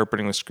or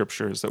interpreting the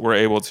scriptures, that we're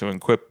able to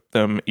equip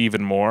them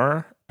even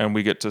more, and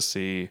we get to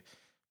see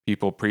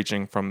people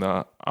preaching from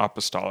the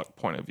apostolic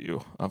point of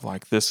view of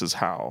like, this is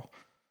how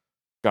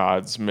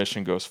God's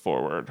mission goes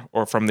forward,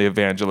 or from the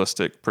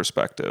evangelistic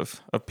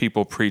perspective of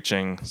people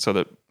preaching so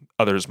that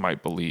others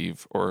might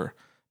believe, or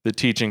the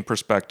teaching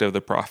perspective,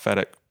 the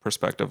prophetic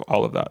perspective,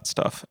 all of that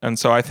stuff. And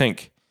so I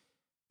think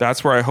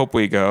that's where I hope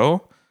we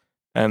go.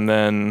 And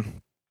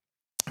then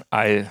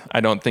I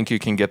don't think you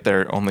can get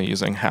there only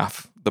using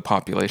half the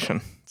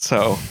population.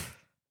 So,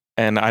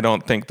 and I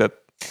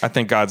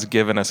think God's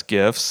given us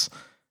gifts,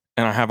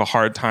 and I have a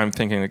hard time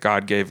thinking that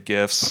God gave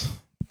gifts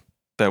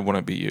that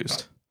wouldn't be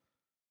used.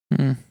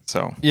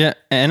 So yeah,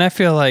 and I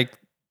feel like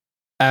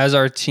as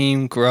our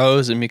team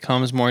grows and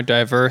becomes more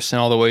diverse in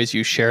all the ways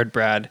you shared,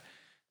 Brad,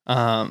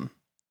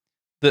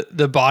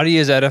 the body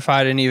is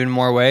edified in even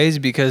more ways,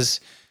 because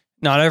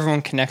not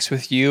everyone connects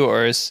with you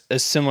or is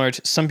similar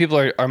to, some people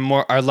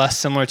are less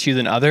similar to you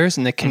than others,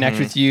 and they connect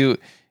with you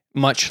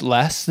much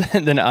less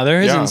than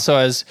others. Yeah. And so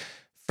as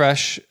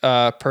fresh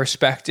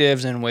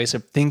perspectives and ways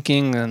of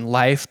thinking and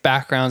life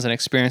backgrounds and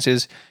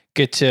experiences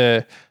get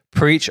to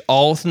preach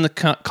all within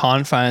the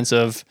confines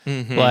of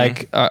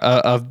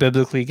of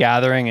biblically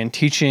gathering and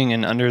teaching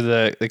and under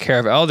the care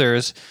of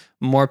elders,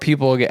 more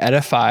people get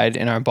edified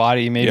in our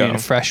body, maybe in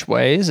fresh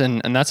ways.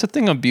 And that's a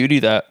thing of beauty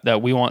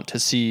that we want to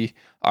see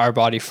our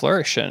body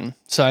flourish in.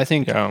 So I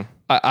think,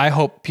 I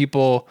hope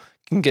people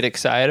can get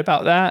excited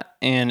about that.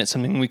 And it's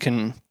something we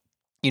can,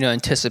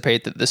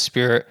 anticipate that the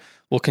Spirit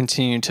will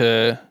continue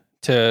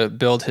to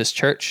build his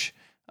church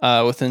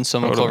within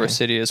Soma Culver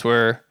City as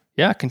we're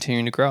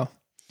continuing to grow.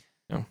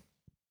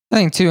 I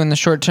think too, in the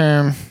short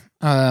term,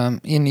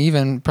 in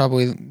even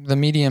probably the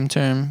medium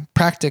term,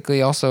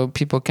 practically also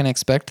people can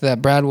expect that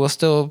Brad will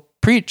still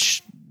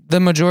preach the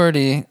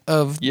majority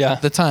of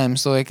the time.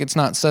 So like, it's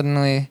not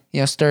suddenly,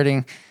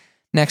 starting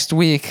next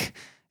week,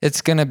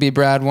 it's going to be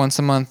Brad once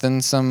a month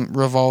and some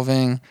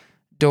revolving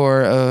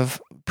door of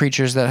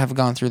preachers that have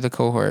gone through the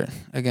cohort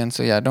again.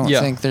 So I don't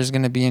think there's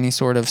going to be any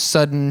sort of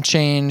sudden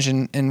change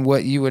in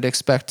what you would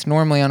expect.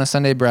 Normally on a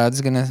Sunday, Brad's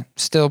going to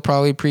still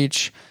probably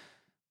preach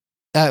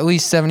at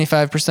least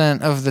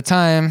 75% of the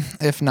time,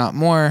 if not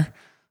more.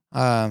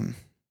 We're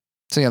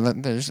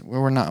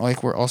not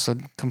like, we're also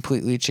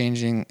completely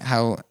changing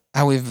how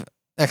we've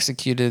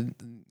executed,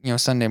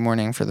 Sunday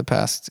morning for the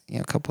past,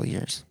 couple of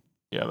years.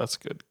 Yeah, that's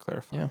good.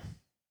 Clarify. Yeah.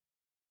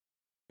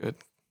 Good.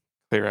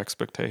 Clear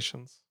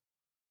expectations.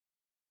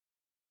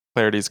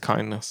 Clarity's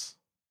kindness.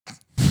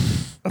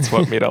 That's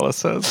what Mirella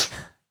says.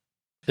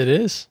 It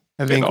is.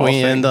 I think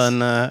we end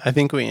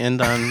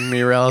on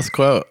Mirella's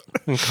quote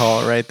and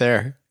call it right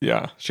there.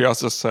 Yeah. She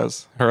also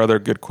says her other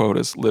good quote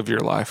is live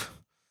your life.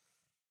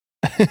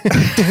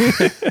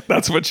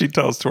 That's what she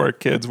tells to our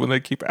kids when they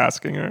keep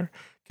asking her,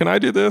 can I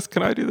do this?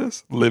 Can I do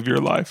this? Live your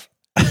life.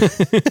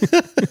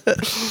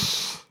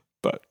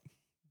 But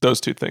those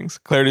two things,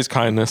 clarity's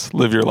kindness,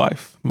 live your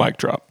life. Mic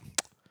drop.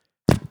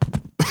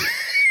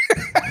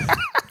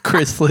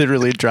 Chris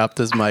literally dropped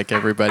his mic,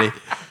 everybody.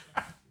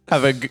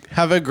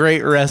 Have a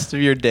great rest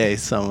of your day,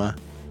 Soma.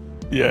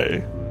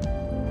 Yay.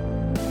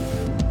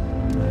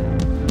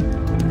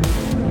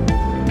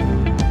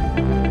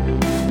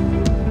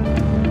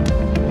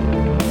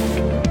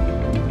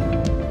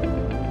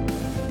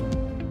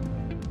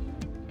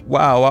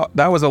 Wow,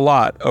 that was a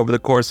lot over the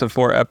course of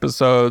 4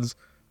 episodes.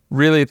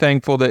 Really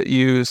thankful that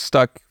you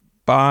stuck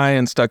by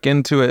and stuck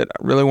into it.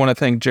 I really want to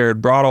thank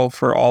Jared Broddle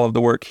for all of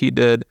the work he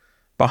did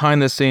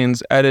behind the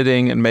scenes,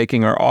 editing and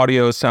making our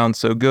audio sound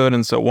so good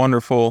and so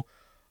wonderful.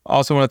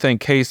 Also want to thank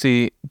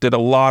Casey, did a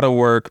lot of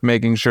work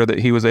making sure that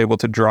he was able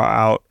to draw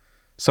out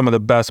some of the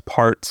best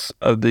parts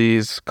of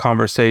these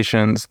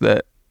conversations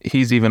that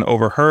he's even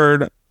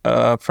overheard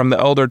from the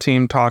elder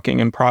team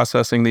talking and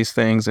processing these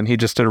things. And he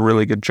just did a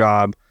really good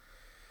job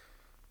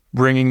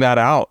bringing that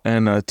out,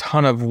 and a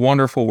ton of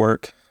wonderful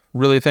work.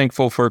 Really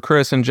thankful for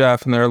Chris and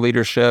Jeff and their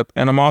leadership.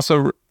 And I'm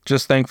also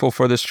just thankful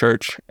for this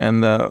church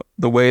and the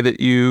way that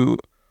you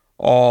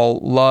all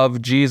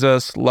love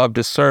Jesus, love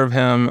to serve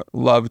him,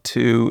 love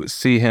to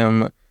see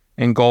him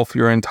engulf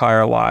your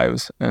entire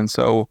lives. And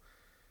so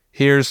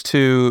here's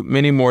to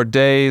many more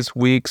days,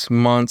 weeks,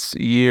 months,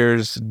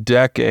 years,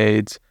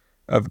 decades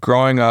of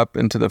growing up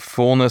into the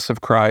fullness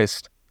of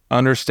Christ,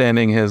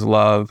 understanding his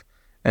love,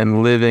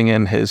 and living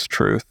in his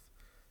truth.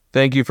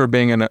 Thank you for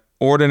being an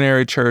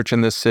ordinary church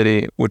in this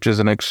city, which is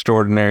an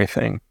extraordinary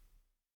thing.